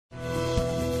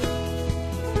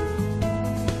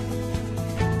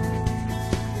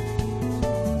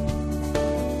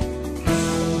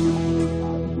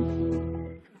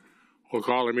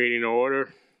We'll call the meeting to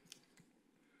order.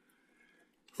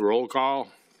 Roll call.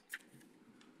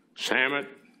 Samet.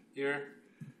 Here.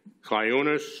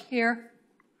 Clayunas. Here.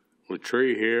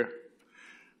 Latree here.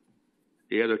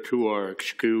 The other two are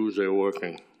excused, they're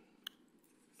working.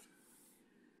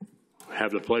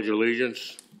 Have the Pledge of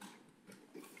Allegiance.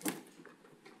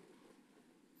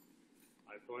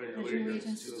 I pledge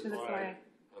allegiance to the flag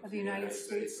of the United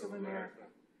States of America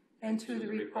and to the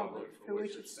republic for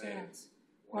which it stands,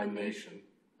 one nation,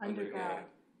 under God,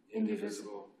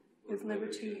 indivisible, with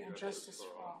liberty and justice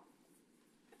for all.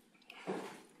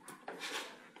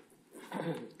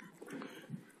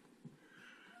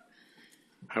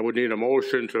 I would need a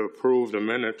motion to approve the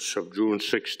minutes of June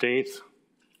 16th.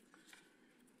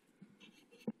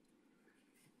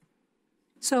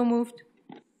 So moved.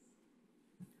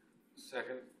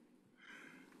 Second.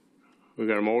 We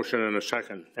got a motion and a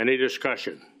second. Any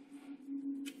discussion?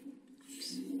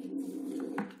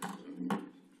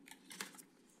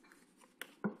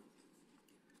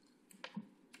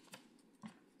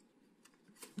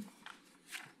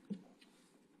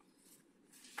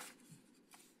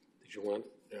 Did you want?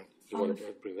 Yeah. You want to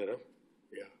bring that up?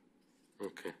 Yeah.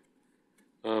 Okay.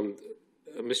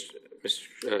 Mr.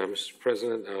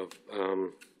 President,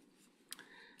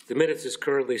 the minutes as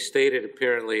currently stated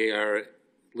apparently are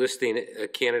listing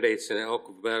candidates in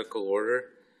alphabetical order.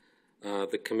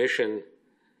 The commission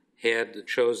had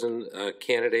chosen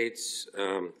candidates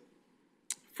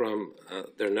from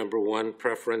their number one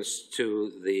preference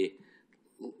to the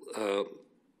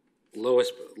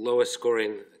lowest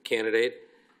scoring candidate.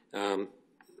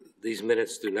 These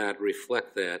minutes do not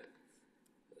reflect that.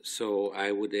 So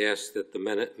I would ask that the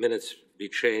minutes be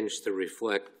changed to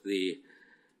reflect the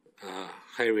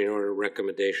hiring order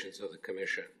recommendations of the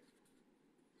commission.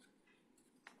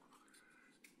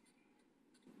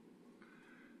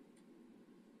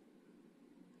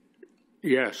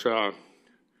 Yes,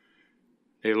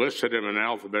 they listed them in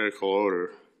alphabetical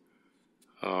order,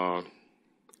 and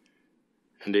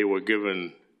they were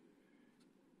given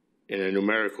in a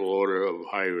numerical order of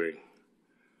hiring.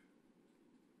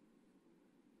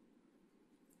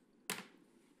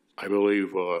 I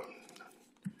believe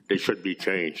they should be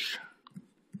changed.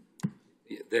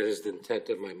 That is the intent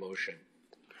of my motion.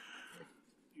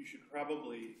 You should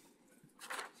probably,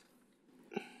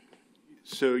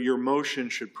 so your motion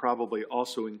should probably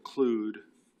also include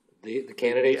the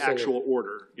candidates, the actual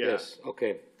order. Yeah. Yes,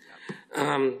 okay.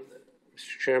 Mr.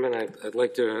 Chairman, I'd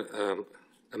like to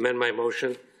amend my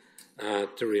motion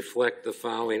to reflect the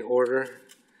following order.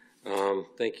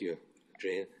 Thank you,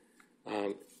 Jane.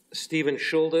 Stephen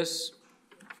Schuldis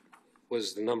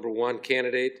was the number one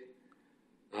candidate.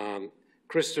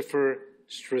 Christopher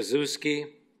Straszewski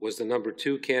was the number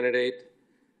two candidate.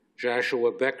 Joshua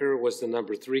Becker was the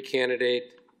number three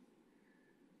candidate.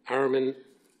 Armin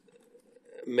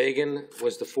Megan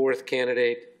was the fourth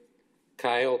candidate.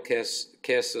 Kyle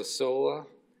Casasola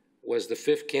was the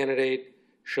fifth candidate.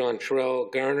 Chantrell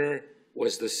Garner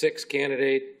was the sixth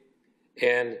candidate.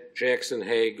 And Jackson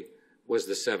Haig was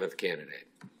the seventh candidate.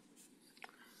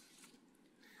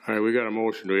 All right, we got a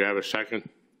motion. Do we have a second?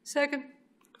 Second.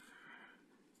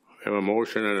 We have a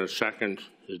motion and a second.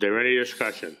 Is there any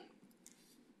discussion?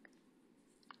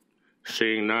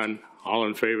 Seeing none, all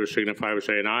in favor signify by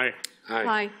saying aye. Aye.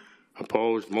 Aye.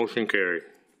 Opposed, motion carried.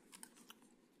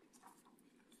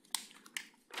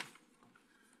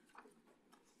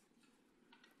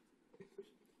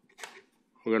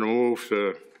 We're going to move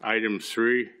to item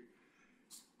 3,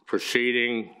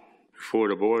 proceeding before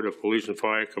the Board of Police and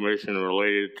Fire Commission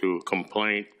related to a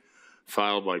complaint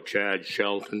filed by Chad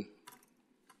Shelton.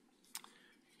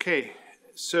 Okay,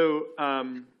 so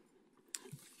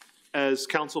as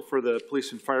counsel for the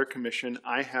Police and Fire Commission,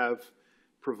 I have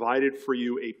provided for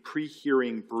you a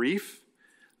pre-hearing brief,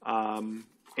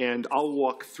 and I'll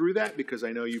walk through that because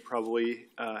I know you probably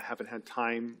haven't had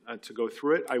time to go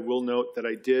through it. I will note that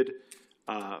I did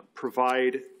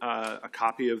provide a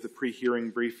copy of the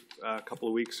pre-hearing brief a couple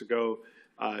of weeks ago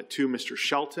to Mr.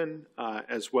 Shelton,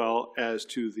 as well as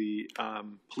to the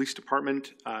police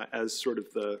department as sort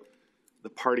of the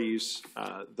parties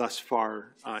thus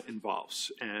far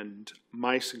involves. And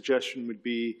my suggestion would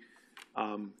be,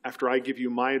 after I give you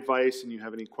my advice and you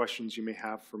have any questions you may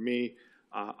have for me,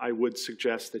 I would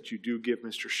suggest that you do give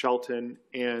Mr. Shelton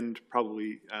and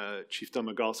probably Chief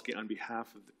Domagalski on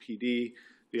behalf of the PD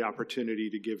the opportunity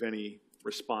to give any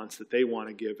response that they want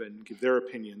to give and give their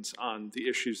opinions on the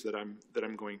issues that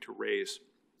I'm going to raise.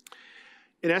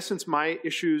 In essence, my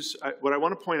issues, what I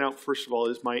want to point out first of all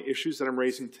is my issues that I'm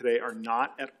raising today are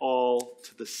not at all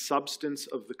to the substance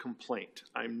of the complaint.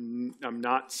 I'm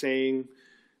not saying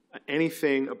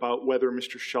anything about whether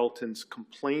Mr. Shelton's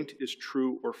complaint is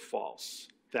true or false.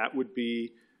 That would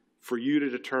be for you to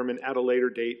determine at a later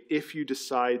date if you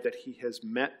decide that he has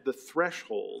met the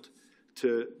threshold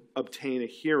to obtain a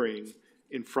hearing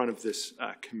in front of this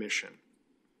commission.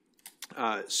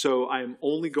 So I'm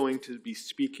only going to be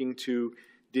speaking to,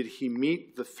 did he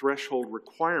meet the threshold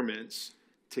requirements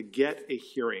to get a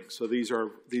hearing? So these are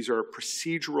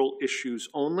procedural issues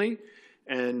only.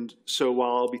 And so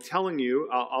while I'll be telling you,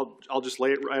 I'll just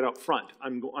lay it right up front.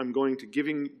 I'm going to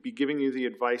be giving you the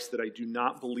advice that I do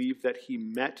not believe that he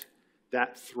met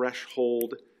that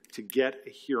threshold to get a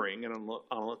hearing, and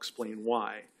I'll explain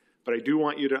why. But I do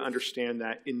want you to understand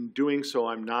that in doing so,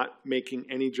 I'm not making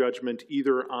any judgment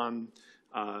either on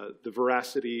the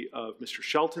veracity of Mr.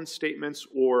 Shelton's statements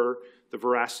or the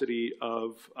veracity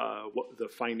of the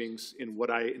findings in what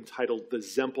I entitled the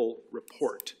Zempel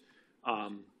report,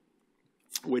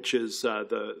 which is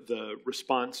the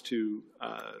response to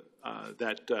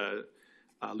that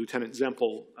Lieutenant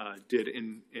Zempel did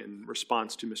in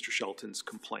response to Mr. Shelton's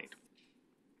complaint.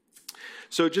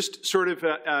 So just sort of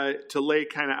to lay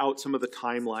kind of out some of the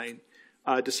timeline.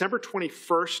 December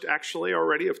 21st, actually,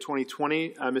 already of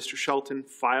 2020, Mr. Shelton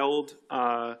filed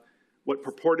what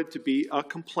purported to be a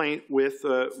complaint with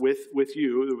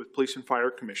you, with police and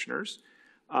fire commissioners,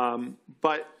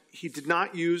 but he did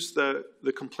not use the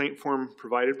complaint form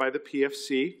provided by the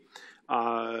PFC,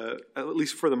 at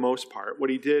least for the most part. What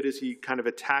he did is he kind of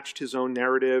attached his own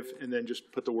narrative and then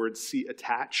just put the word "see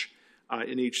attach"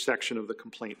 in each section of the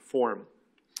complaint form.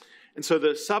 And so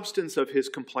the substance of his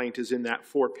complaint is in that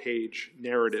 4-page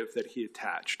narrative that he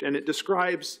attached. And it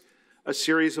describes a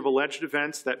series of alleged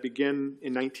events that begin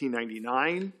in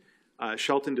 1999.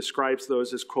 Shelton describes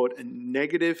those as, quote, a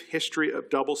negative history of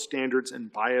double standards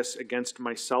and bias against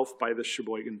myself by the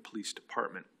Sheboygan Police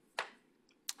Department.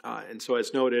 And so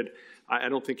as noted, I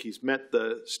don't think he's met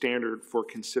the standard for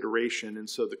consideration, and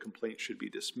so the complaint should be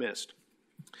dismissed.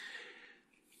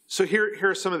 So here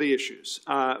are some of the issues.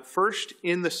 First,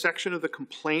 in the section of the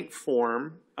complaint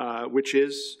form, which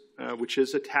is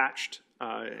attached,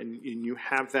 and you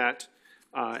have that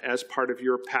as part of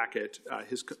your packet.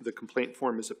 The complaint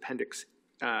form is Appendix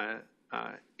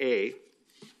A.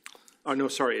 Oh, no,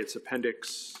 sorry, it's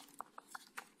Appendix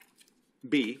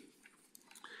B.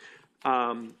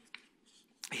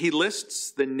 He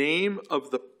lists the name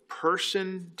of the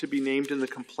person to be named in the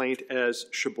complaint as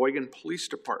Sheboygan Police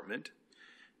Department,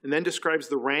 and then describes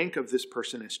the rank of this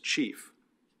person as chief.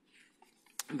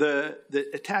 The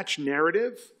attached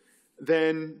narrative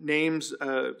then names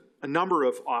a number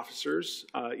of officers,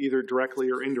 either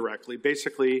directly or indirectly.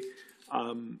 Basically,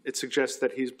 it suggests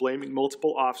that he's blaming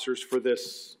multiple officers for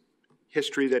this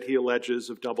history that he alleges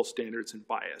of double standards and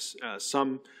bias.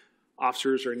 Some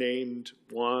officers are named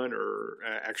one or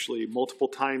actually multiple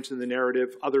times in the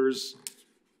narrative. Others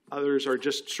are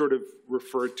just sort of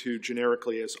referred to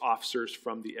generically as officers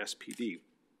from the SPD.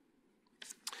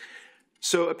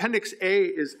 So Appendix A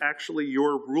is actually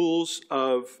your rules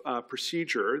of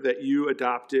procedure that you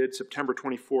adopted September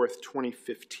 24th,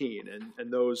 2015.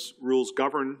 And those rules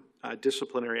govern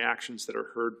disciplinary actions that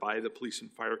are heard by the Police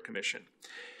and Fire Commission.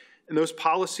 And those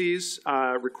policies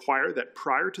require that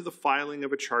prior to the filing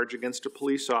of a charge against a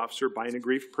police officer by an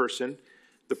aggrieved person,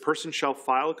 the person shall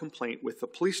file a complaint with the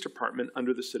police department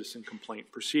under the citizen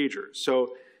complaint procedure.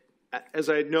 So as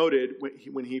I had noted,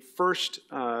 when he first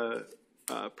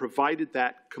provided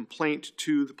that complaint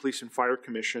to the Police and Fire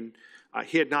Commission,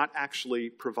 he had not actually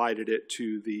provided it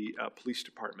to the police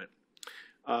department.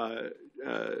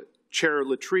 Chair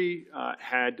Latry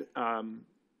had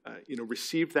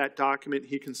received that document.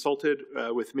 He consulted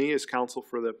with me as counsel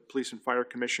for the Police and Fire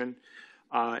Commission,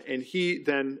 and he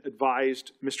then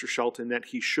advised Mr. Shelton that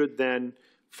he should then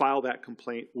file that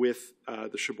complaint with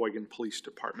the Sheboygan Police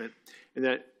Department, and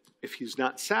that if he's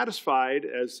not satisfied,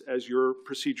 as your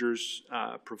procedures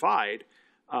provide,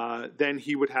 then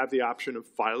he would have the option of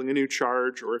filing a new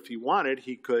charge, or if he wanted,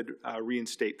 he could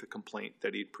reinstate the complaint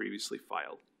that he'd previously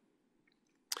filed.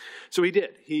 So he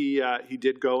did. He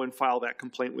did go and file that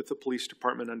complaint with the police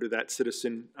department under that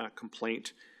citizen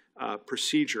complaint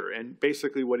procedure. And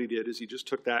basically what he did is he just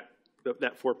took that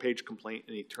 4-page complaint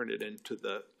and he turned it into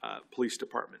the police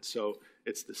department. So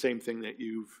it's the same thing that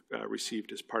you've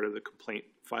received as part of the complaint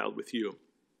filed with you.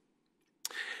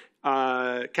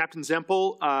 Captain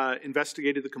Zempel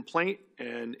investigated the complaint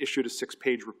and issued a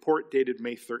 6-page report dated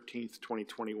May 13th,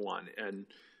 2021. And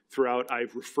throughout,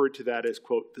 I've referred to that as,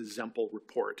 quote, the Zempel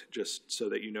report, just so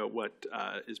that you know what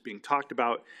is being talked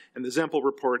about. And the Zempel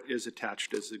report is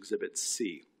attached as Exhibit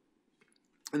C.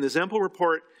 And the Zempel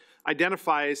report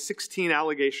identifies 16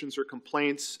 allegations or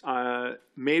complaints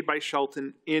made by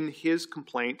Shelton in his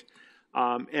complaint,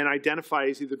 and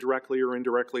identifies either directly or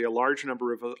indirectly a large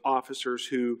number of officers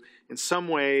who in some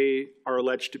way are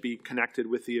alleged to be connected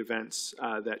with the events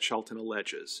that Shelton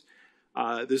alleges.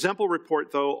 The Zempel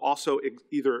report, though, also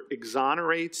either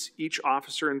exonerates each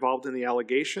officer involved in the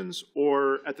allegations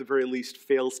or, at the very least,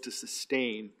 fails to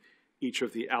sustain each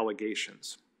of the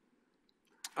allegations.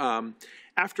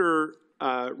 After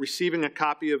receiving a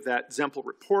copy of that Zempel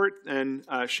report, and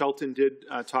Shelton did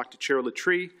talk to Chair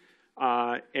Latry,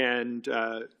 and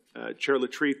Chair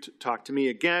Latry talked to me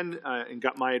again and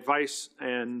got my advice,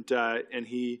 and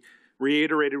he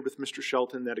reiterated with Mr.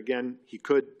 Shelton that, again, he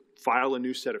could file a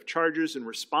new set of charges in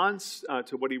response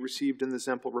to what he received in the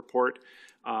Zempel report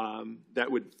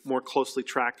that would more closely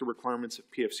track the requirements of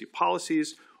PFC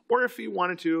policies, or if he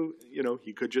wanted to,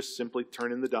 he could just simply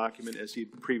turn in the document as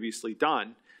he'd previously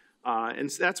done. And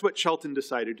that's what Shelton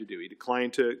decided to do. He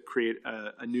declined to create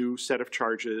a new set of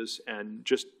charges and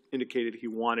just indicated he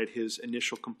wanted his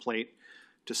initial complaint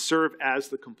to serve as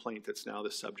the complaint that's now the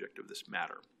subject of this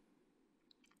matter.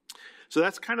 So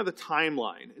that's kind of the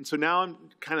timeline. And so now I'm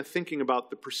kind of thinking about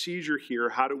the procedure here.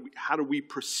 How do we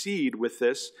proceed with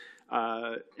this?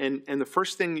 And the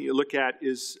first thing you look at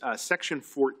is Section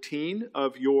 14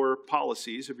 of your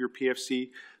policies, of your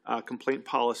PFC complaint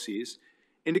policies,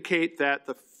 indicate that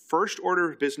the first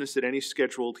order of business at any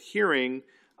scheduled hearing,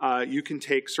 you can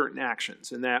take certain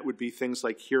actions. And that would be things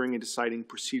like hearing and deciding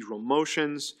procedural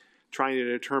motions, trying to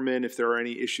determine if there are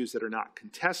any issues that are not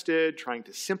contested, trying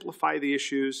to simplify the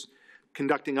issues,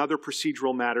 conducting other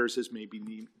procedural matters as may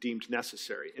be deemed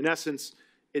necessary. In essence,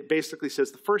 it basically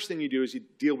says the first thing you do is you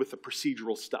deal with the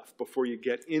procedural stuff before you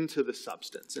get into the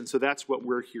substance. And so that's what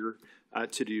we're here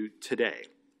to do today.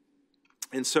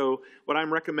 And so what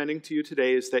I'm recommending to you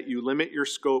today is that you limit your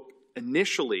scope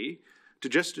initially to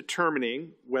just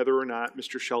determining whether or not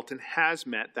Mr. Shelton has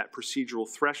met that procedural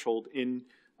threshold in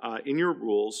your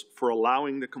rules for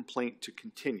allowing the complaint to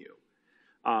continue.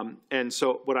 And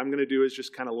so what I'm going to do is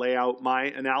just kind of lay out my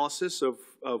analysis of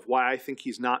why I think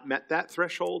he's not met that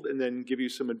threshold, and then give you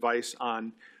some advice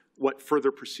on what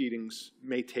further proceedings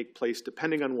may take place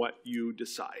depending on what you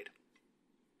decide.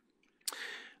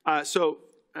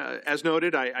 As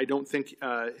noted, I don't think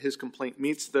his complaint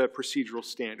meets the procedural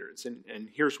standards, and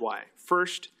here's why.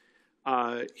 First,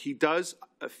 he does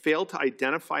fail to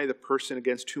identify the person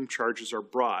against whom charges are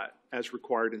brought as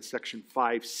required in Section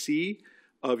 5C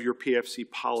of your PFC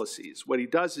policies. What he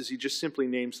does is he just simply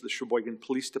names the Sheboygan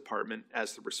Police Department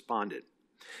as the respondent.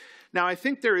 Now, I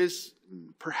think there is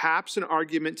perhaps an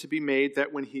argument to be made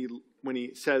that when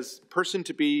he says person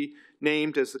to be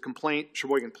named as the complaint,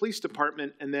 Sheboygan Police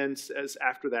Department, and then says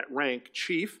after that rank,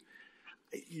 chief,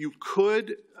 you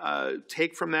could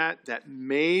take from that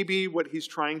maybe what he's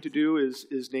trying to do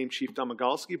is name Chief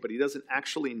Domagalski, but he doesn't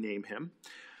actually name him.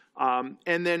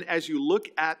 And then as you look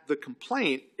at the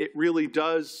complaint, it really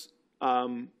does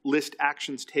list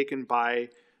actions taken by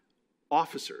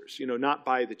officers, not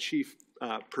by the chief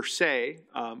per se,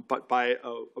 but by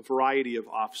a variety of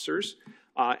officers.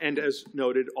 And as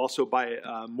noted, also by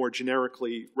more generic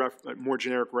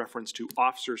reference to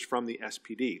officers from the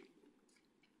SPD.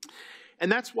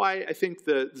 And that's why I think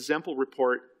the Zempel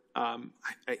report,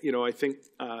 I think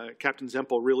Captain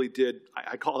Zempel really did,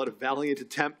 I call it a valiant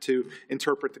attempt to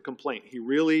interpret the complaint. He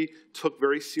really took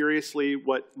very seriously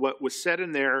what was said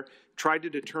in there, tried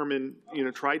to determine,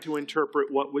 tried to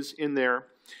interpret what was in there,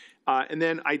 and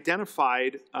then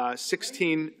identified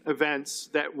 16 events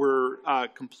that were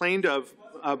complained of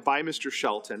by Mr.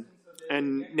 Shelton,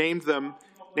 and named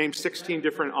 16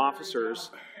 different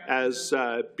officers as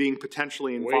being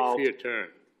potentially involved. Wait for your turn.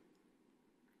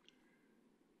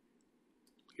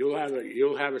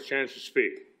 You'll have a chance to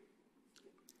speak.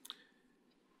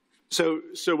 So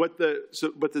what the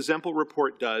Zempel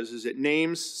report does is it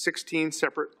names 16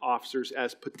 separate officers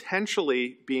as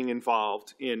potentially being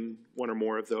involved in one or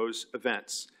more of those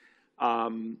events.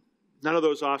 None of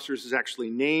those officers is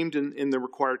actually named in the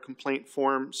required complaint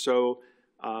form, so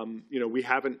we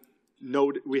haven't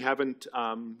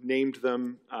named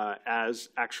them as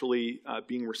actually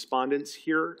being respondents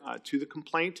here to the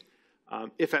complaint.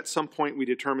 If at some point we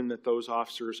determine that those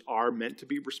officers are meant to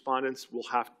be respondents, we'll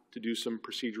have to do some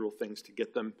procedural things to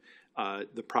get them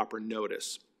the proper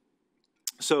notice.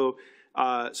 So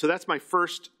that's my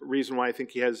first reason why I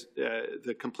think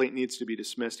the complaint needs to be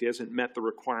dismissed. He hasn't met the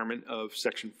requirement of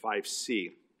Section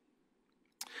 5C.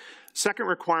 Second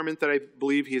requirement that I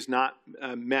believe he has not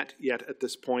met yet at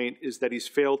this point is that he's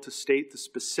failed to state the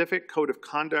specific code of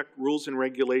conduct, rules and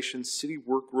regulations, city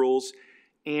work rules,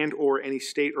 and/or any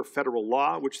state or federal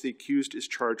law which the accused is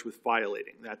charged with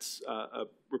violating. That's a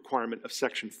requirement of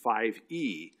Section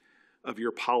 5E of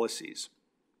your policies.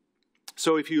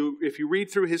 So if you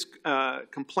read through his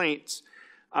complaints,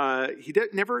 he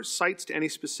never cites to any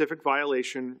specific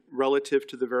violation relative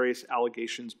to the various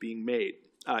allegations being made.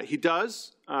 He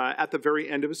does, at the very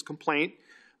end of his complaint,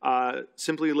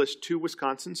 simply list 2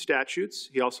 Wisconsin statutes.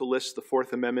 He also lists the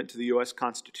 4th Amendment to the U.S.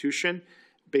 Constitution,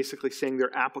 basically saying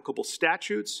they're applicable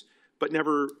statutes, but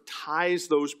never ties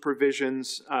those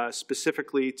provisions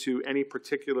specifically to any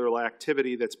particular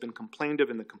activity that's been complained of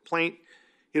in the complaint.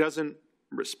 He doesn't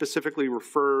specifically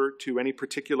refer to any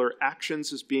particular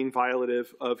actions as being violative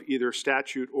of either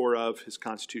statute or of his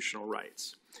constitutional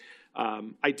rights.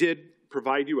 I did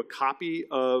provide you a copy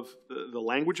of the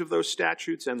language of those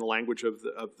statutes and the language of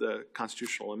the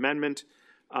constitutional amendment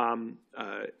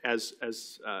as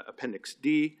Appendix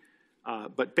D.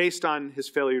 But based on his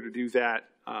failure to do that,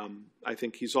 I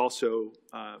think he's also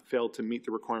failed to meet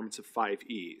the requirements of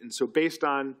 5E. And so based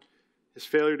on his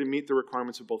failure to meet the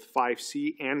requirements of both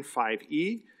 5C and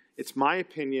 5E, it's my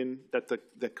opinion that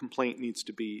the complaint needs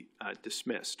to be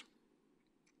dismissed.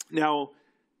 Now,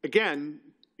 again,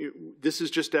 this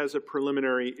is just as a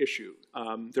preliminary issue.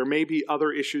 There may be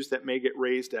other issues that may get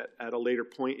raised at a later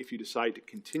point if you decide to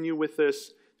continue with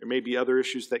this. There may be other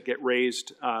issues that get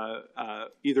raised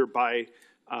either by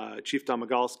Chief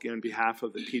Domagalski on behalf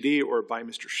of the PD or by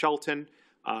Mr. Shelton.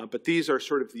 But these are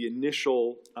sort of the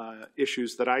initial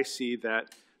issues that I see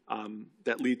that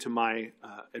lead to my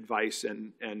advice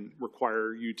and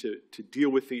require you to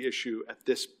deal with the issue at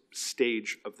this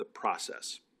stage of the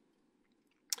process.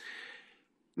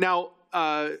 Now,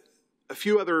 a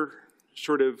few other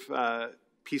sort of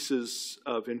pieces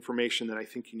of information that I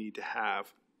think you need to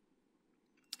have.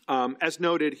 As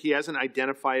noted, he hasn't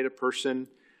identified a person,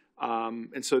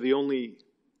 and so the only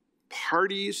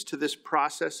parties to this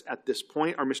process at this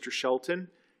point are Mr. Shelton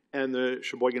and the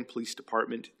Sheboygan Police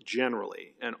Department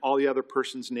generally. And all the other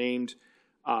persons named,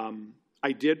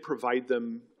 I did provide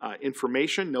them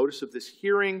information, notice of this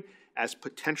hearing, as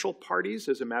potential parties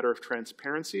as a matter of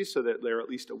transparency so that they're at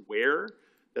least aware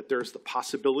that there's the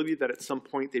possibility that at some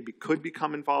point they could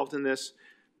become involved in this,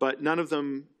 but none of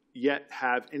them yet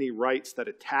have any rights that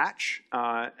attach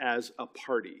as a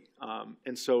party.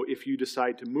 And so if you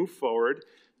decide to move forward,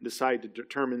 decide to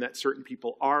determine that certain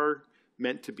people are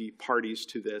meant to be parties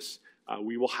to this,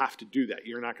 we will have to do that.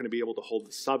 You're not going to be able to hold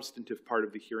the substantive part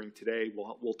of the hearing today.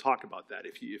 We'll talk about that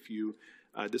if you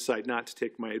decide not to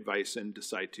take my advice and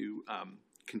decide to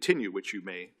continue, which you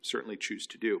may certainly choose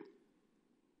to do.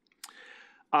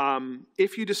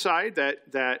 If you decide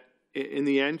that in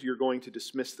the end you're going to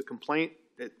dismiss the complaint,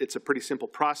 it's a pretty simple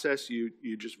process.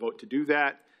 You just vote to do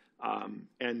that,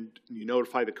 and you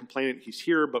notify the complainant he's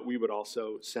here, but we would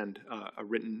also send a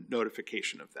written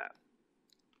notification of that.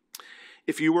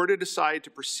 If you were to decide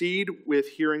to proceed with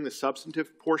hearing the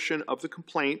substantive portion of the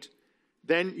complaint,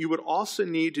 then you would also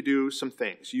need to do some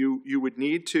things. You would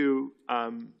need to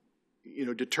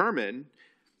determine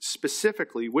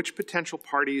specifically which potential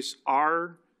parties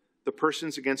are the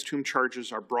persons against whom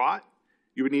charges are brought.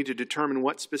 You would need to determine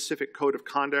what specific code of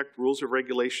conduct, rules of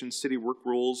regulation, city work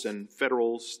rules, and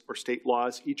federal or state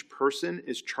laws each person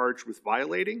is charged with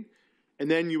violating. And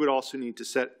then you would also need to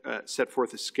set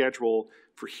forth a schedule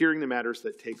for hearing the matters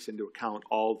that takes into account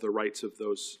all the rights of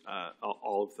those,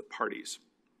 all of the parties.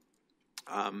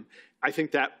 I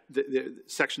think that the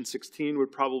Section 16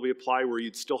 would probably apply, where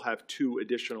you'd still have 2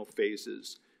 additional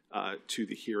phases to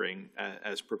the hearing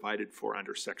as provided for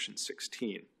under Section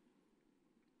 16.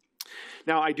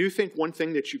 Now, I do think one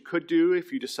thing that you could do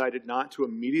if you decided not to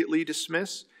immediately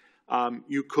dismiss,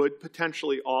 you could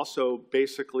potentially also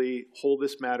basically hold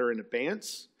this matter in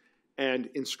abeyance and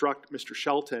instruct Mr.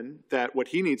 Shelton that what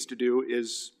he needs to do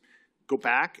is go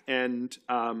back and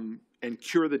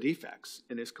cure the defects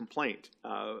in his complaint.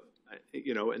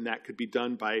 And that could be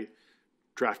done by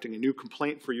drafting a new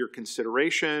complaint for your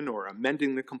consideration or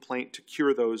amending the complaint to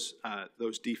cure those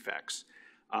defects.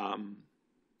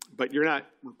 But you're not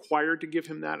required to give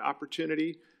him that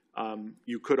opportunity.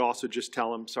 You could also just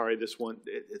tell him, sorry, this one,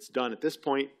 it's done at this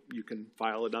point. You can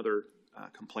file another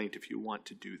complaint if you want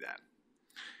to do that.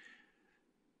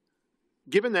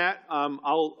 Given that,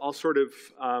 I'll sort of,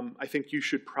 I think you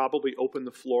should probably open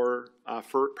the floor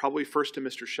probably first to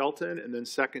Mr. Shelton and then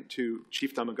second to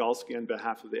Chief Domagalski on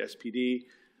behalf of the SPD,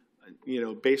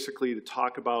 basically to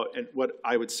talk about, and what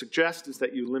I would suggest is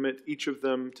that you limit each of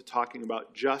them to talking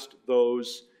about just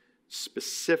those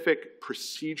specific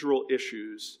procedural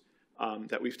issues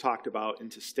that we've talked about,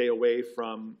 and to stay away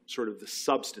from sort of the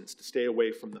substance, to stay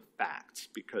away from the facts,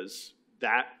 because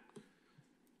that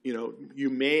you know, you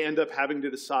may end up having to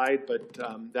decide, but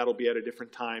that'll be at a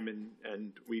different time,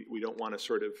 and we don't want to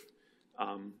sort of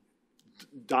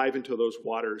dive into those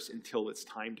waters until it's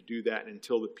time to do that, and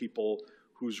until the people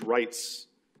whose rights,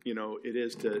 you know, it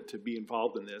is to be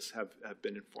involved in this have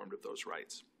been informed of those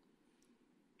rights.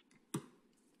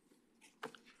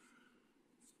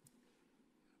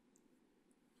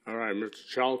 All right, Mr.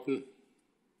 Charlton.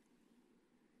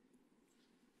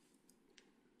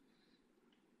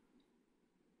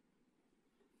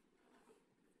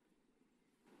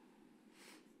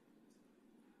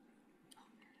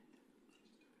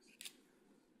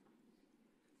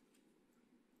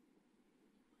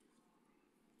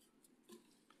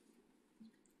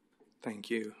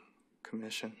 Thank you,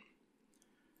 Commission.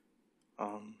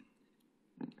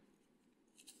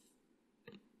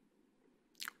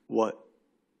 What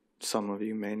some of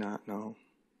you may not know,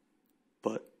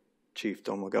 but Chief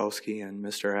Domagowski and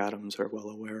Mr. Adams are well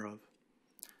aware of,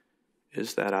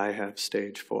 is that I have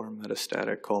stage 4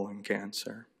 metastatic colon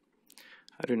cancer.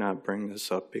 I do not bring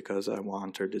this up because I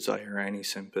want or desire any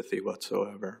sympathy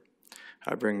whatsoever.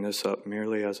 I bring this up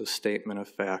merely as a statement of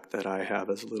fact that I have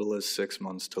as little as 6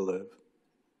 months to live.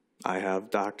 I have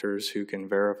doctors who can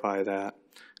verify that.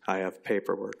 I have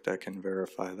paperwork that can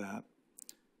verify that.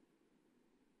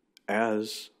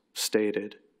 As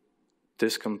stated,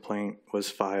 this complaint was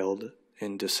filed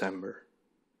in December.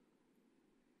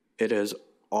 It has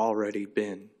already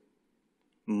been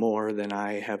more than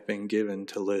I have been given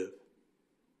to live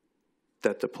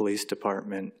that the police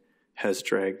department has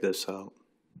dragged this out.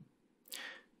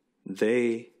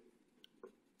 They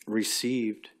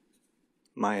received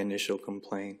my initial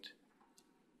complaint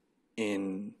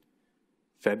in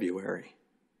February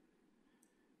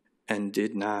and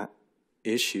did not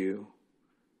issue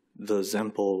the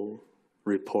Zempel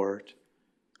report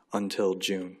until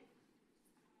June.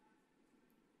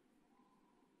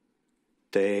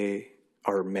 May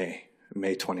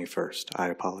 21st. I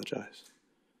apologize.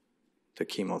 The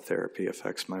chemotherapy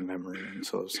affects my memory, and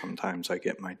so sometimes I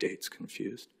get my dates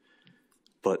confused.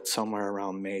 But somewhere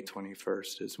around May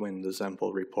 21st is when the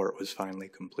Zempel report was finally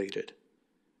completed.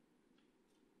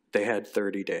 They had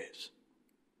 30 days.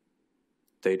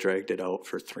 They dragged it out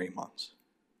for 3 months.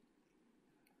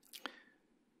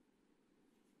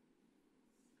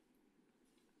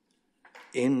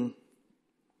 In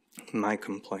my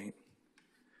complaint,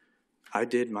 I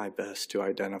did my best to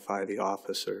identify the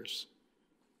officers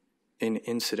in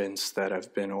incidents that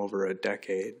have been over a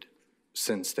decade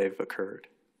since they've occurred.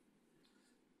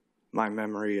 My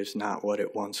memory is not what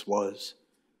it once was,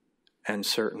 and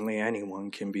certainly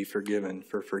anyone can be forgiven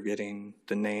for forgetting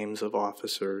the names of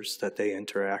officers that they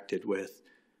interacted with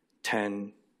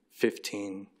 10,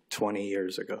 15, 20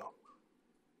 years ago.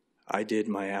 I did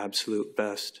my absolute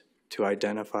best to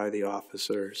identify the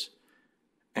officers,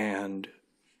 and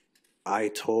I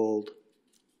told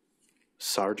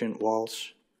Sergeant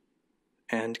Walsh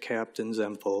and Captain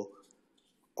Zempel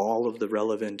all of the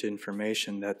relevant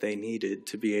information that they needed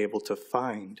to be able to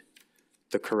find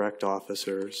the correct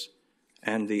officers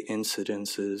and the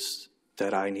incidences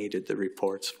that I needed the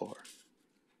reports for.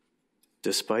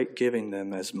 Despite giving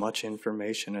them as much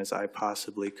information as I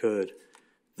possibly could,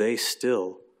 they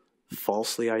still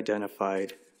falsely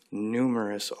identified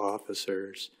numerous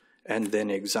officers and then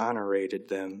exonerated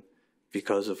them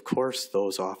because, of course,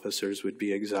 those officers would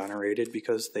be exonerated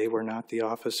because they were not the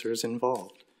officers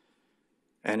involved.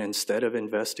 And instead of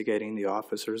investigating the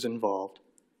officers involved,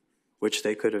 which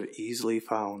they could have easily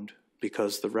found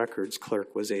because the records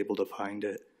clerk was able to find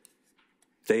it,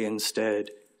 they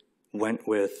instead went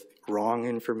with wrong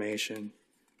information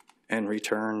and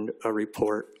returned a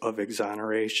report of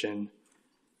exoneration.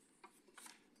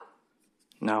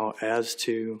 Now, as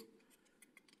to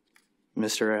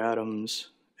Mr. Adams'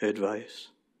 advice,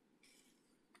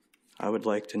 I would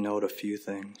like to note a few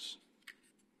things.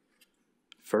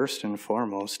 First and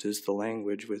foremost is the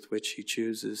language with which he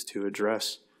chooses to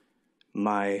address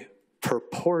my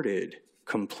purported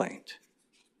complaint.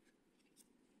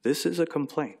 This is a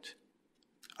complaint.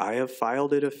 I have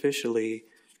filed it officially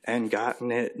and gotten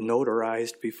it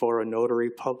notarized before a notary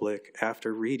public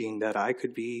after reading that I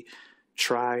could be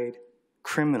tried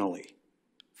criminally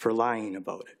for lying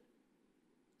about it.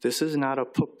 This is not a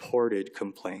purported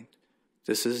complaint.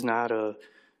 This is not a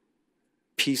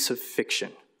piece of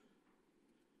fiction.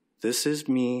 This is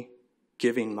me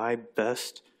giving my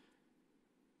best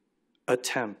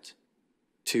attempt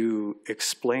to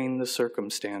explain the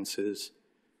circumstances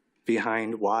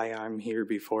behind why I'm here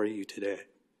before you today.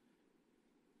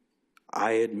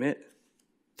 I admit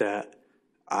that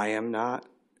I am not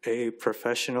a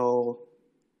professional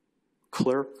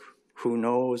clerk who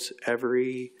knows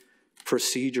every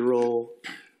procedural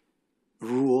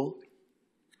rule,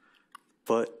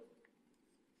 but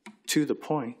to the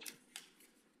point,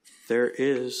 there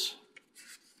is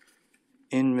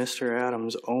in Mr.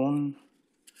 Adams' own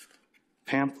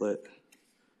pamphlet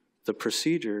the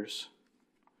procedures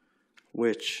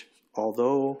which,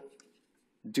 although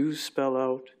do spell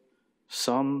out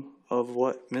some of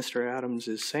what Mr. Adams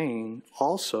is saying,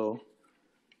 also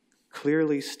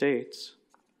clearly states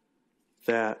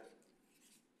that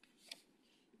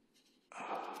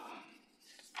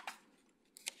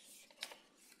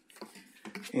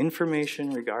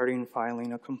information regarding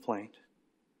filing a complaint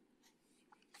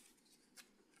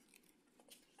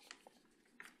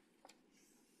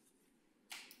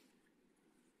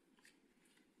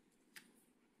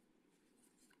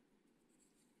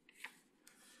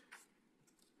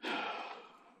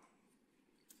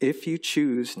if you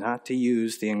choose not to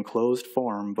use the enclosed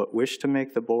form but wish to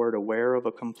make the board aware of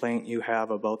a complaint you have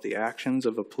about the actions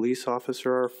of a police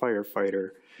officer or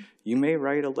firefighter, you may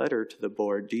write a letter to the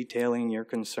board detailing your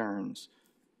concerns.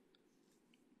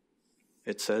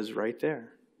 It says right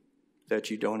there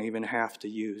that you don't even have to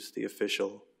use the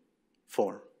official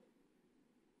form,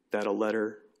 that a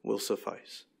letter will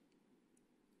suffice.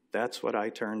 That's what I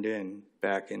turned in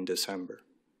back in December.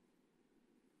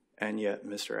 And yet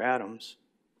Mr. Adams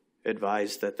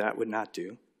advised that that would not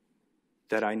do,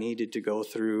 that I needed to go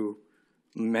through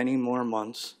many more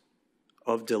months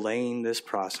of delaying this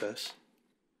process.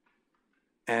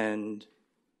 And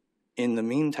in the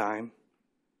meantime,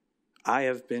 I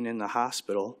have been in the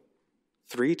hospital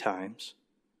 3 times,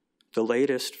 the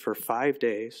latest for 5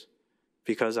 days,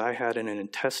 because I had an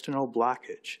intestinal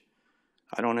blockage.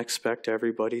 I don't expect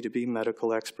everybody to be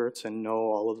medical experts and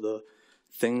know all of the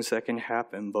things that can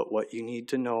happen, but what you need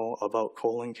to know about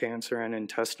colon cancer and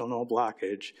intestinal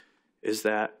blockage is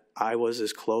that I was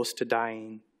as close to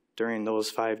dying during those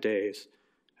 5 days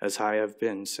as I have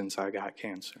been since I got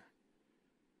cancer.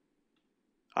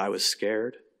 I was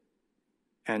scared,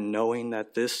 and knowing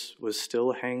that this was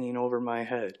still hanging over my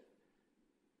head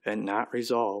and not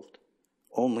resolved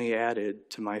only added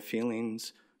to my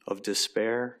feelings of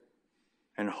despair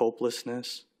and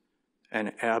hopelessness,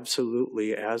 and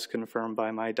absolutely, as confirmed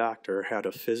by my doctor, had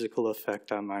a physical effect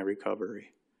on my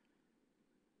recovery.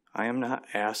 I am not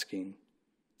asking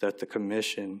that the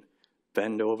commission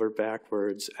bend over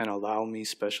backwards and allow me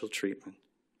special treatment.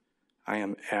 I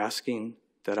am asking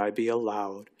that I be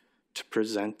allowed to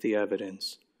present the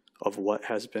evidence of what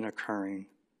has been occurring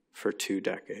for 2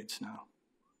 decades now.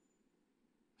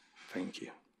 Thank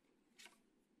you.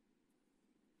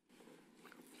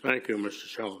 Thank you, Mr.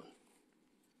 Sheldon.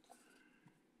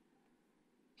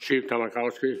 Chief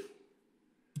Tomakowski,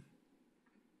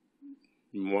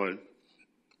 you want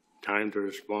time to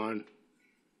respond?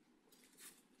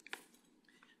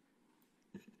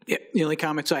 Yeah, the only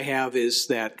comments I have is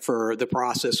that for the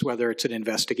process, whether it's an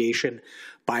investigation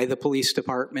by the police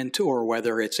department or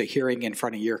whether it's a hearing in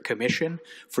front of your commission,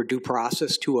 for due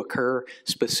process to occur,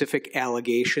 specific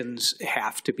allegations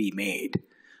have to be made.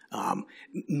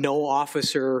 No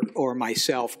officer or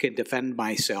myself can defend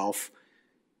myself,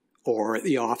 or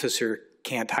the officer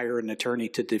can't hire an attorney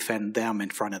to defend them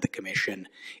in front of the commission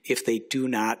if they do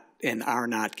not and are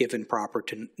not given proper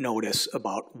notice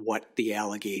about what the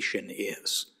allegation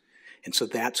is. And so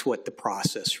that's what the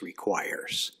process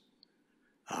requires.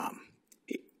 Yeah.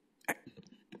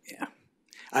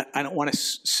 I don't want to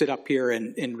sit up here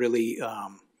and really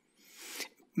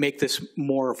make this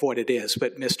more of what it is,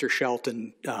 but Mr.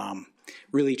 Shelton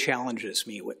really challenges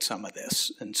me with some of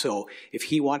this. And so if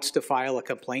he wants to file a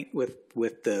complaint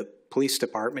with the police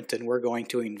department, and we're going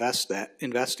to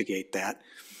investigate that,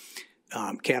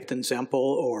 Captain Zempel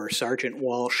or Sergeant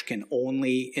Walsh can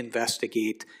only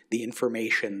investigate the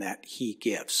information that he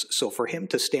gives. So for him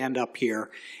to stand up here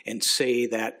and say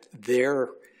that they're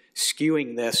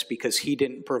skewing this because he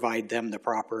didn't provide them the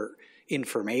proper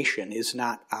information is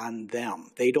not on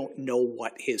them. They don't know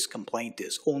what his complaint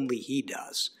is, only he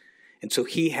does. And so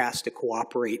he has to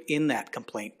cooperate in that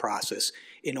complaint process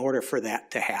in order for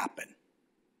that to happen.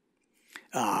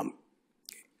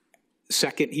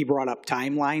 Second, he brought up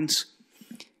timelines.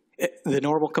 The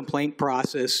normal complaint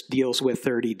process deals with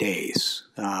 30 days.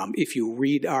 If you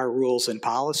read our rules and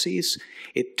policies,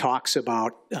 it talks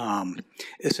about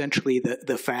essentially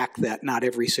the fact that not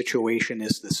every situation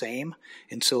is the same,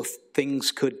 and so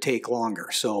things could take longer.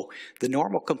 So the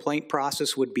normal complaint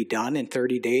process would be done in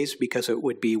 30 days because it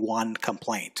would be one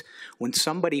complaint. When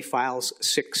somebody files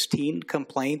 16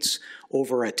 complaints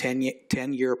over a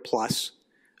 10-year plus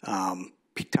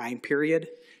time period,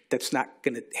 that's not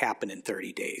going to happen in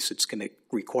 30 days. It's going to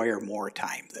require more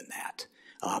time than that.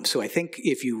 So I think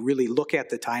if you really look at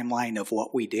the timeline of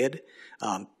what we did,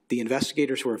 the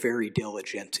investigators were very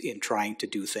diligent in trying to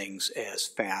do things as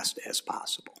fast as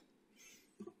possible.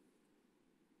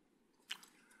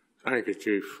 Thank you,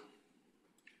 Chief.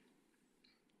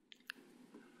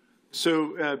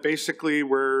 So basically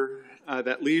where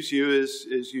that leaves you is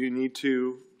you need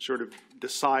to sort of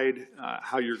decide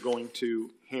how you're going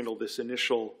to handle this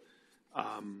initial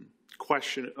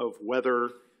question of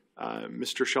whether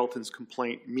Mr. Shelton's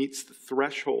complaint meets the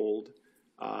threshold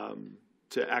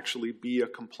to actually be a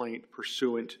complaint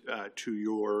pursuant to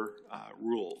your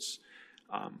rules.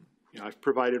 You know, I've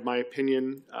provided my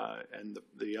opinion, and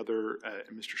the other,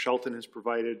 Mr. Shelton has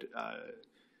provided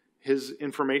his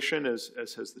information, as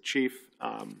has the chief.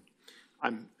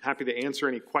 I'm happy to answer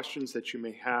any questions that you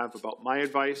may have about my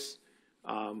advice,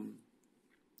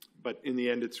 but in the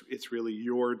end, it's really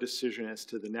your decision as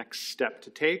to the next step to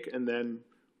take, and then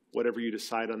whatever you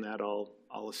decide on that,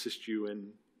 I'll assist you in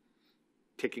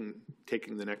taking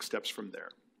the next steps from there.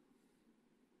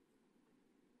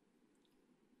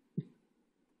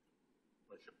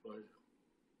 What's your pleasure?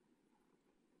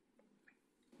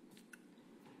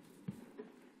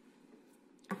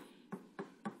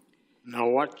 Now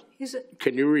what,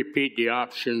 can you repeat the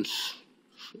options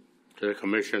to the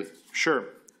commission? Sure.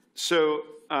 So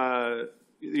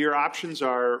your options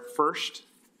are, first,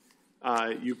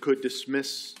 you could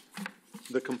dismiss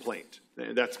the complaint.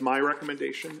 That's my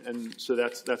recommendation, and so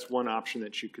that's one option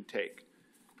that you could take.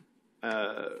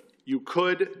 You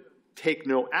could take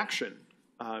no action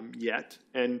yet,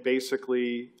 and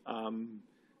basically,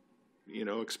 you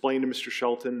know, explain to Mr.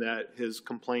 Shelton that his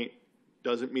complaint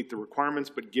doesn't meet the requirements,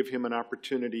 but give him an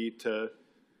opportunity to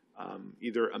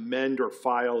either amend or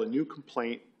file a new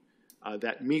complaint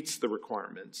that meets the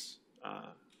requirements.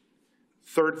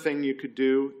 Third thing you could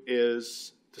do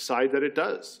is decide that it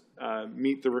does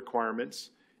meet the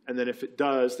requirements, and then if it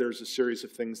does, there's a series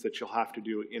of things that you'll have to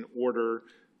do in order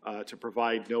to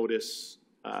provide notice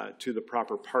to the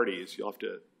proper parties. You'll have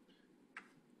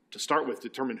to start with,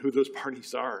 determine who those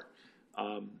parties are,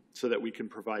 so that we can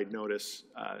provide notice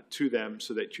to them,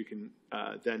 so that you can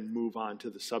then move on to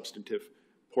the substantive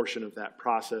portion of that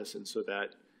process, and so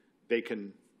that they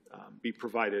can be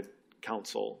provided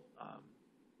counsel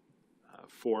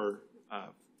for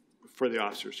the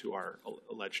officers who are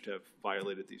alleged to have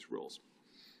violated these rules.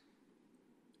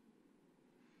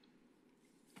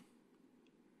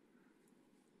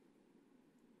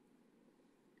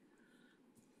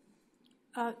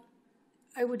 I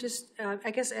would just,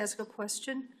 I guess, ask a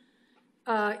question.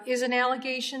 Is an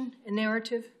allegation a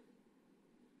narrative?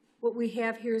 What we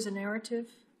have here is a narrative?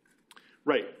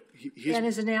 Right. And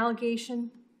is an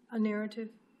allegation a narrative?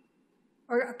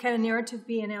 Or can a narrative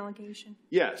be an allegation?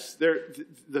 Yes.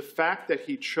 The fact that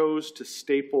he chose to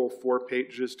staple 4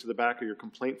 pages to the back of your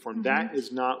complaint form, that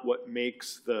is not what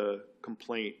makes the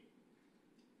complaint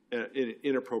an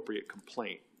inappropriate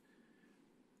complaint.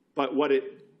 But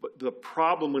the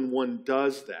problem when one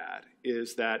does that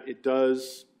is that it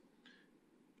does,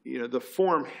 you know, the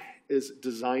form is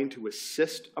designed to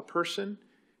assist a person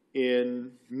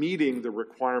in meeting the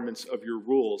requirements of your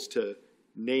rules to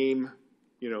name,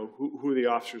 you know, who the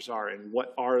officers are and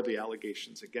what are the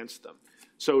allegations against them.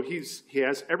 So he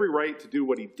has every right to do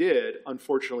what he did.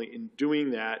 Unfortunately, in doing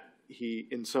that, he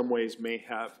in some ways may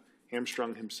have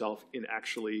hamstrung himself in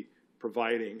actually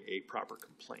providing a proper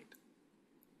complaint.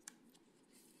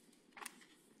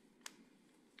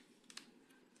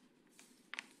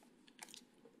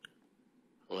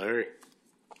 Larry?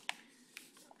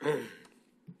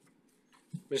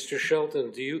 Mr.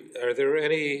 Shelton, are there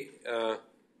any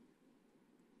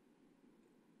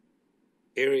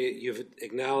area you've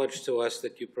acknowledged to us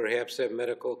that you perhaps have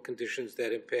medical conditions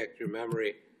that impact your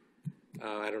memory?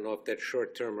 I don't know if that's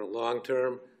short-term or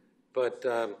long-term, but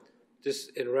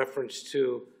just in reference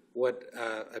to what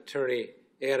Attorney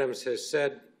Adams has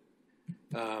said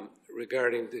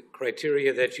regarding the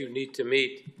criteria that you need to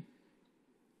meet,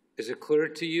 is it clear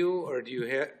to you, or do you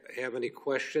have any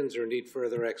questions or need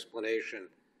further explanation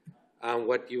on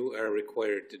what you are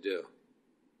required to do?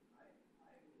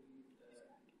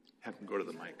 Have him go to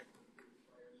the mic.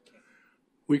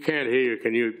 We can't hear you.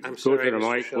 Can you I'm go sorry, to the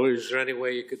Mr. mic, Shelton, please? is there any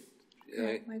way you could, Can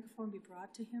the microphone be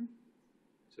brought to him?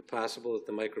 is it possible that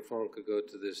the microphone could go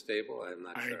to this table? I'm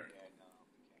not sure.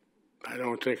 I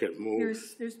don't think it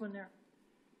moves. There's one there.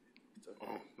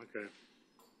 Oh, okay.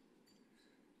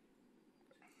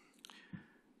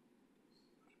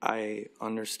 I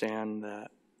understand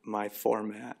that my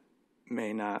format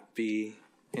may not be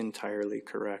entirely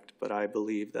correct, but I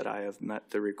believe that I have met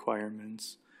the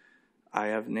requirements. I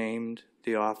have named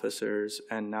the officers,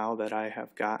 and now that I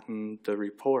have gotten the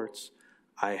reports,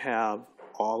 I have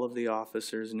all of the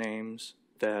officers' names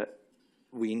that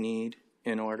we need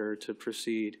in order to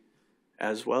proceed,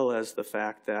 as well as the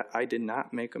fact that I did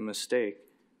not make a mistake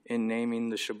in naming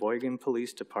the Sheboygan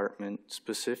Police Department,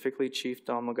 specifically Chief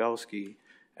Domagowski,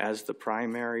 as the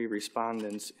primary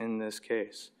respondents in this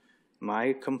case.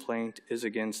 My complaint is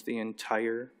against the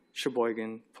entire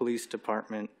Sheboygan Police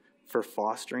Department for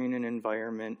fostering an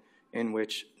environment in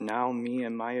which now me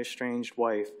and my estranged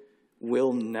wife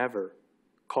will never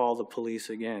call the police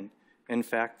again. In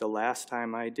fact, the last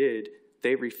time I did,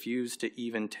 they refused to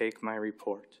even take my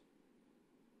report.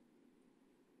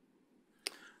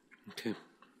 Okay.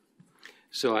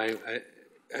 So I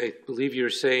believe you're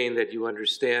saying that you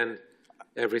understand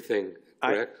everything,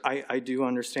 correct? I do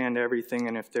understand everything,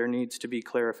 and if there needs to be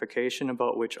clarification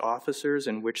about which officers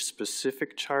and which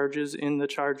specific charges in the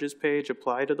charges page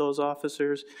apply to those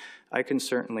officers, I can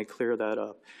certainly clear that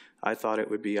up. I thought it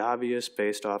would be obvious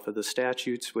based off of the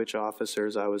statutes which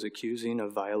officers I was accusing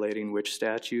of violating which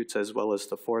statutes, as well as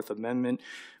the Fourth Amendment,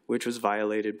 which was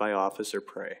violated by Officer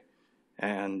Prey.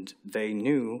 And they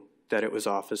knew that it was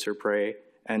Officer Prey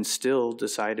and still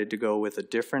decided to go with a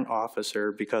different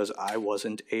officer because I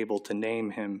wasn't able to name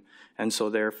him, and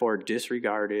so therefore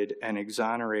disregarded and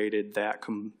exonerated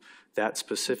that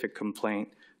specific complaint,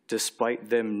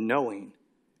 despite them knowing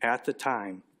at the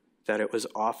time that it was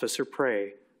Officer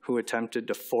Prey who attempted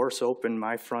to force open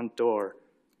my front door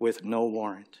with no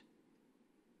warrant.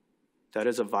 That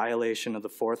is a violation of the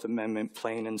Fourth Amendment,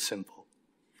 plain and simple.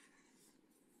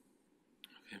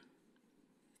 Okay.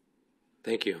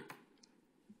 Thank you.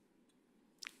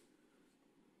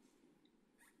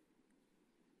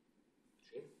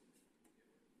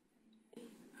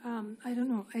 I don't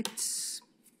know. It's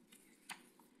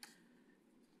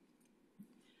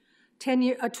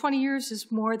 20 years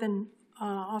is more than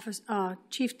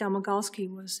Chief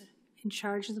Domagowski was in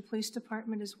charge of the police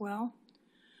department as well.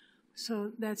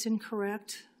 So that's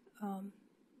incorrect. In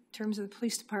terms of the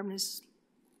police department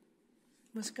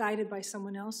was guided by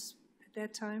someone else at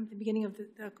that time, the beginning of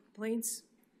the complaints.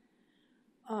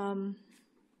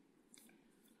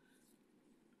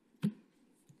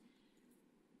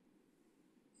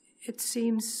 It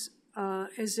seems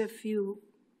as if you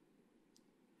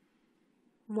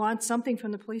want something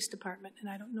from the police department, and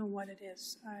I don't know what it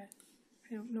is. I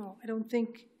don't know. I don't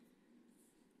think.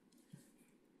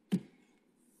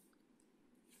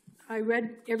 I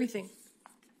read everything.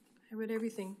 I read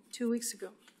everything 2 weeks ago.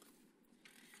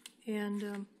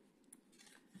 And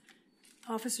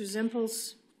Officer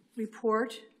Zimpel's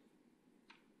report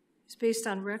is based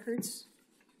on records,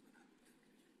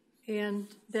 and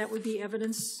that would be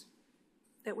evidence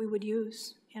that we would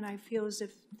use. And I feel as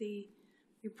if the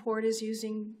report is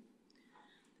using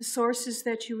the sources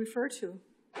that you refer to,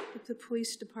 with the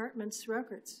police department's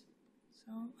records,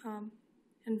 so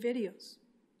and videos.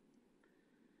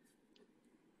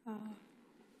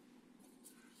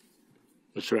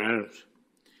 Mr. Adams.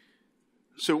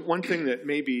 So one thing that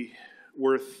may be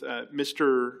worth,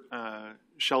 Mr.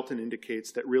 Shelton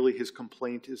indicates that really his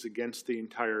complaint is against the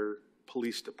entire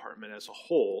police department as a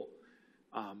whole.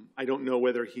 I don't know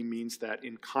whether he means that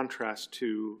in contrast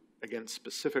to against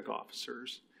specific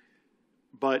officers,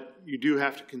 but you do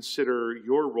have to consider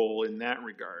your role in that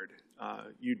regard.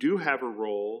 You do have a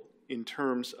role in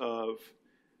terms of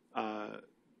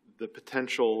the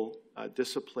potential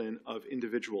discipline of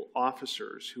individual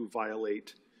officers who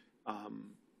violate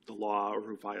the law or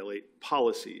who violate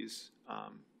policies.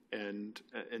 And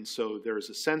so there's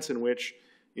a sense in which,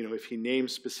 you know, if he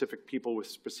names specific people with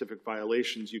specific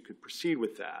violations, you could proceed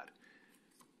with that.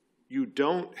 You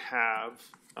don't have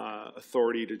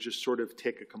authority to just sort of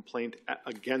take a complaint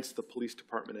against the police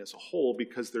department as a whole,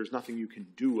 because there's nothing you can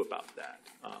do about that.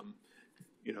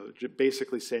 You know,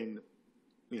 basically saying,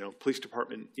 you know, police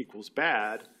department equals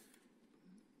bad.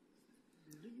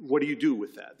 What do you do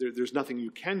with that? There's nothing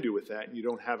you can do with that, and you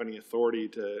don't have any authority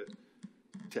to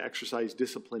exercise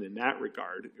discipline in that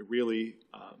regard. It really,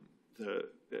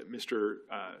 Mr.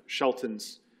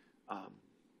 Shelton's,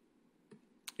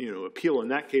 you know, appeal in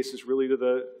that case is really to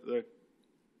the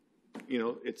you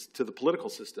know, it's to the political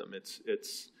system.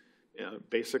 It's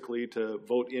basically to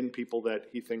vote in people that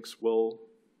he thinks will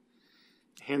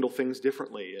handle things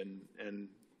differently, and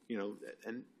you know,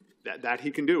 and that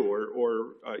he can do,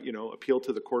 or you know, appeal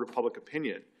to the court of public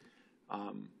opinion.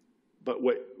 But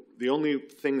the only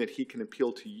thing that he can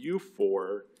appeal to you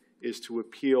for is to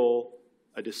appeal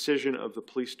a decision of the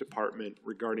police department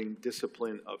regarding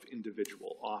discipline of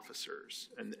individual officers,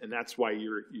 and that's why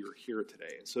you're here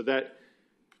today. And so that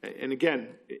And again,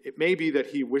 it may be that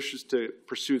he wishes to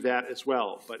pursue that as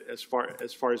well, but as far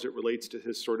as it relates to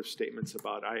his sort of statements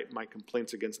about my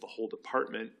complaints against the whole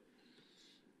department,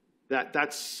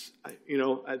 that's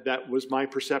that was my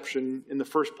perception in the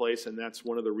first place, and that's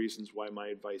one of the reasons why my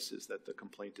advice is that the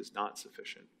complaint is not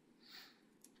sufficient.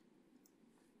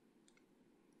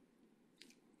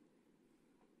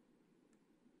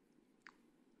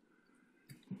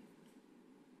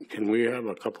 Can we have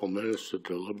a couple minutes to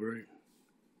deliberate?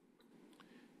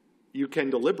 You can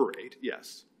deliberate,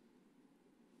 yes.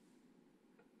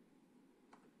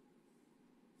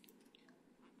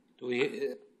 Can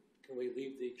we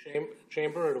leave the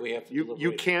chamber, or do we have to deliberate?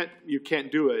 You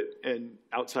can't do it and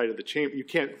outside of the chamber. You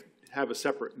can't have a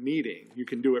separate meeting. You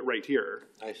can do it right here.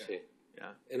 I see. Yeah.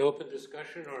 An open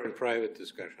discussion or in private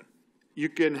discussion? You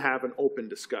can have an open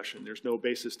discussion. There's no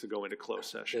basis to go into closed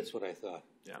session. That's what I thought.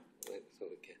 Yeah. So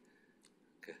we can.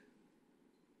 Okay.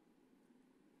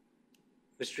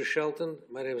 Mr. Shelton,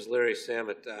 my name is Larry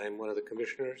Samet. I'm one of the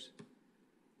commissioners.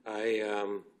 I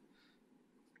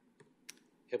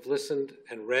have listened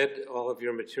and read all of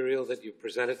your material that you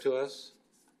presented to us.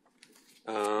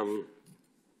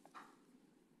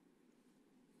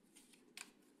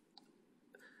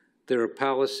 There are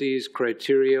policies,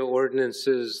 criteria,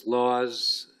 ordinances,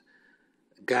 laws,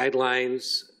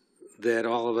 guidelines that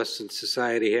all of us in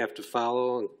society have to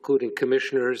follow, including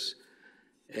commissioners.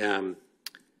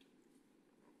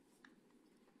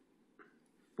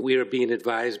 We are being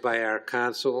advised by our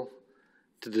counsel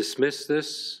to dismiss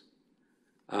this,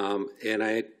 and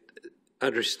I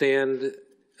understand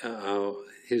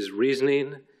his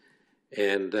reasoning,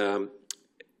 and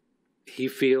he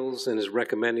feels and is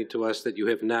recommending to us that you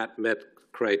have not met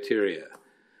criteria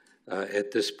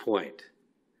at this point.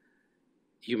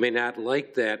 You may not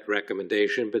like that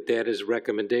recommendation, but that is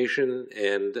recommendation,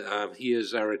 and he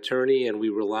is our attorney, and we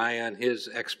rely on his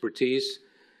expertise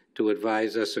to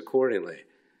advise us accordingly.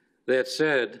 That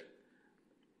said,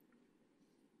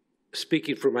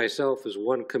 speaking for myself as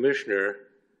one commissioner,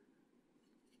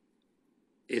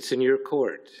 it's in your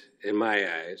court, in my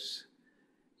eyes.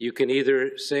 You can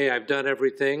either say, I've done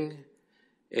everything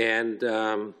and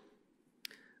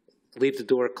leave the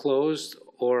door closed,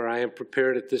 or I am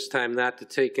prepared at this time not to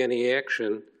take any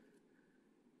action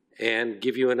and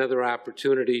give you another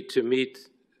opportunity to meet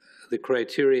the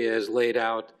criteria as laid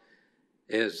out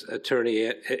as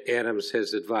Attorney Adams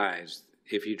has advised.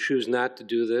 If you choose not to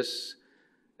do this,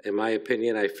 in my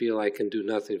opinion, I feel I can do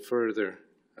nothing further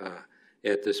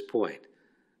at this point.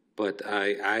 But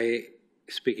I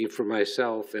speaking for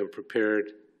myself, am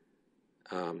prepared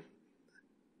as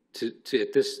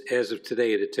of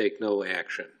today, to take no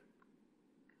action.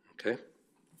 Okay?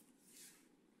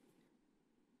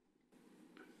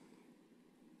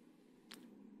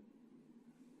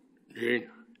 Gene,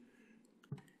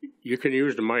 you can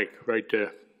use the mic right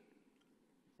there.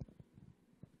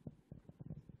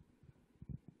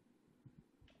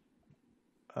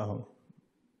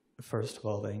 First of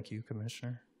all, thank you,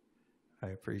 Commissioner. I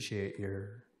appreciate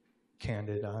your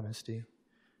candid honesty,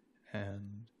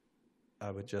 and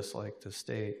I would just like to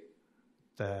state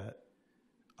that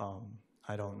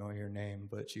I don't know your name,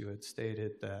 but you had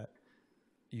stated that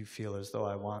you feel as though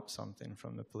I want something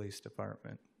from the police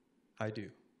department. I do.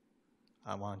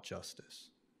 I want justice.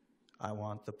 I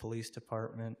want the police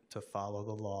department to follow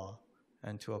the law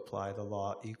and to apply the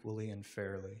law equally and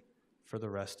fairly for the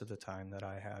rest of the time that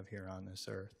I have here on this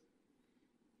earth.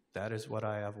 That is what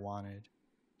I have wanted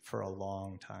for a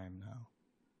long time now,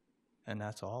 and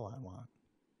that's all I want.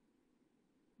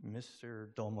 Mr.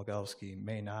 Dolmogowski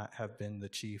may not have been the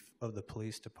chief of the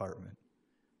police department,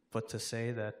 but to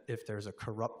say that if there's a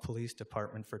corrupt police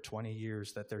department for 20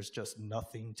 years that there's just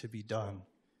nothing to be done,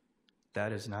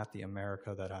 that is not the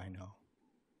America that I know.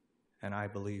 And I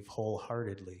believe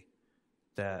wholeheartedly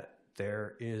that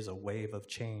there is a wave of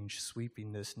change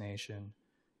sweeping this nation,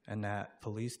 and that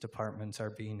police departments are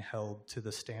being held to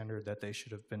the standard that they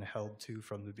should have been held to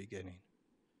from the beginning.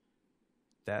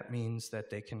 That means that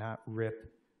they cannot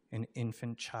rip an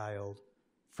infant child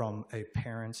from a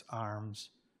parent's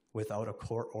arms without a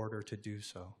court order to do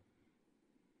so.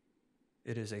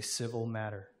 It is a civil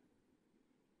matter.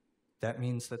 That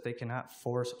means that they cannot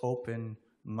force open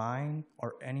mine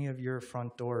or any of your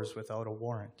front doors without a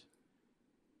warrant.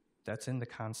 That's in the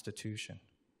Constitution.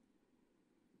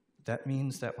 That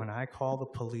means that when I call the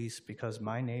police because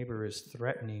my neighbor is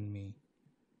threatening me,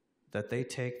 that they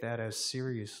take that as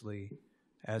seriously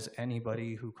as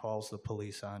anybody who calls the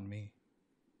police on me.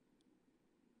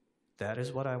 That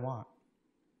is what I want,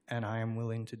 and I am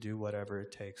willing to do whatever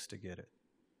it takes to get it.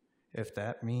 If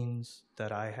that means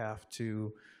that I have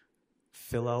to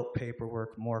fill out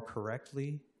paperwork more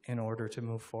correctly in order to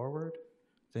move forward,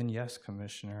 then yes,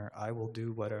 Commissioner, I will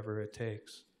do whatever it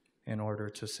takes in order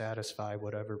to satisfy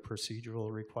whatever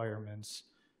procedural requirements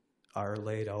are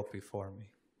laid out before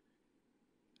me.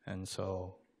 And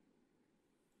so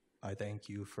I thank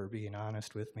you for being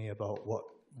honest with me about what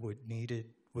would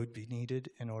be needed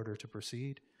in order to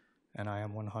proceed, and I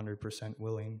am 100%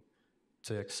 willing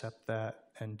to accept that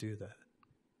and do that.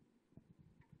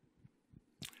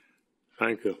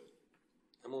 Thank you.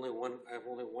 I'm only one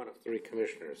of three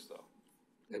commissioners, though,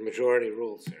 and majority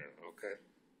rules here, okay?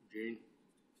 Jean?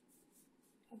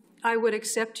 I would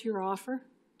accept your offer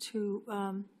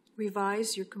to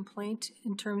revise your complaint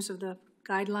in terms of the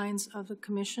guidelines of the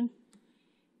commission.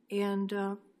 And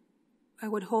I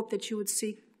would hope that you would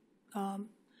seek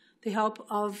the help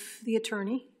of the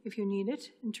attorney, if you need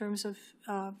it, in terms of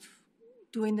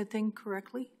doing the thing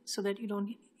correctly, so that you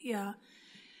don't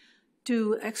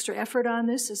do extra effort on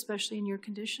this, especially in your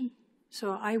condition.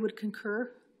 So I would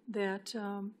concur that,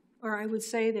 or I would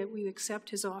say that we accept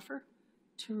his offer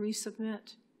to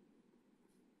resubmit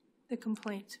the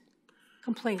complaints,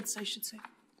 I should say.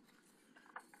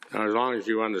 Now, as long as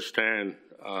you understand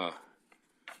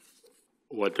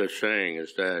what they're saying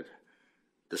is that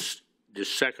the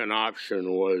second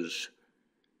option was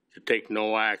to take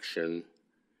no action,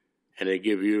 and they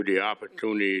give you the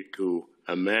opportunity to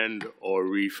amend or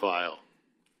refile.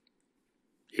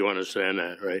 You understand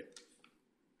that, right?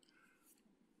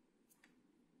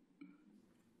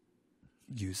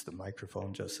 Use the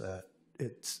microphone just that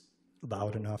it's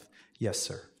loud enough. Yes,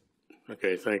 sir.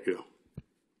 Okay, thank you.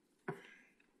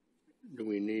 Do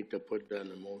we need to put that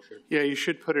in a motion? Yeah, you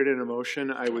should put it in a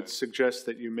motion. I would suggest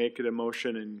that you make it a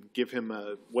motion and give him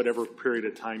whatever period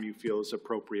of time you feel is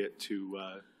appropriate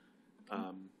to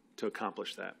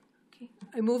accomplish that. Okay.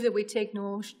 I move that we take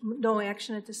no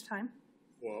action at this time.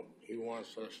 Well, he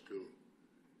wants us to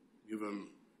give him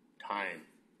time.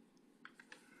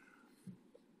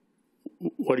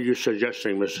 What are you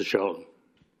suggesting, Mr. Sheldon?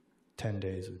 10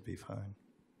 days would be fine.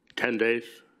 10 days?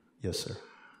 Yes, sir.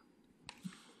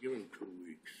 Give him 2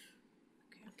 weeks.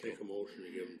 Okay. Take a motion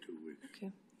to give him 2 weeks.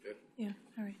 Okay. Yeah. Yeah,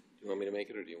 all right. Do you want me to make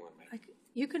it, or do you want me?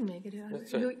 You can make it.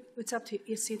 That's fine. It's up to you.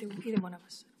 It's either one of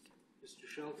us. Mr.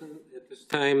 Shelton, at this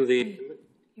time,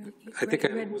 I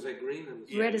think was I green?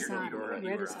 Red is on.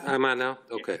 Red is on. I'm on now?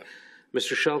 Okay.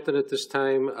 Mr. Shelton, at this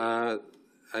time,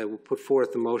 I will put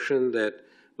forth the motion that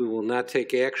we will not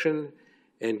take action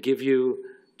and give you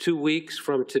 2 weeks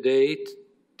from today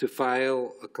to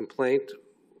file a complaint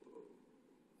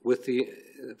with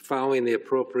following the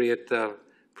appropriate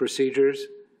procedures.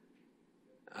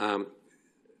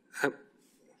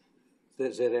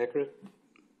 Is that accurate?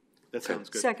 That sounds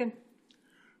good. Second.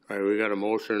 All right, we got a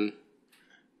motion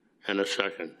and a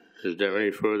second. Is there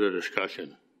any further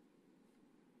discussion?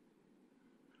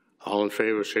 All in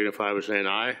favor signify by saying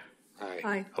aye. Aye.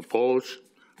 Aye. Opposed?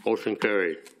 Motion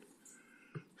carried.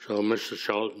 So, Mr.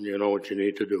 Shelton, you know what you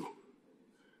need to do.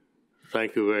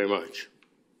 Thank you very much.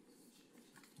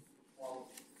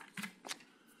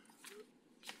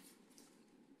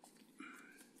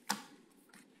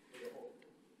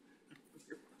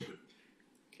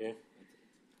 Okay.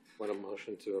 Want a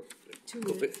motion to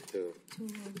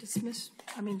Dismiss,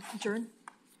 adjourn?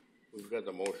 We've got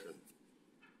the motion.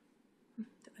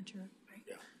 Adjourn, right?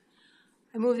 Yeah.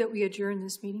 I move that we adjourn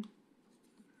this meeting.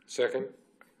 Second?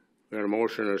 We got a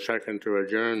motion and a second to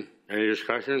adjourn. Any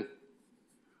discussion?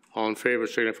 All in favor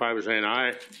signify by saying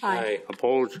aye. Aye.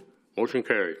 Opposed? Motion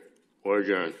carried. We're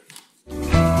adjourned.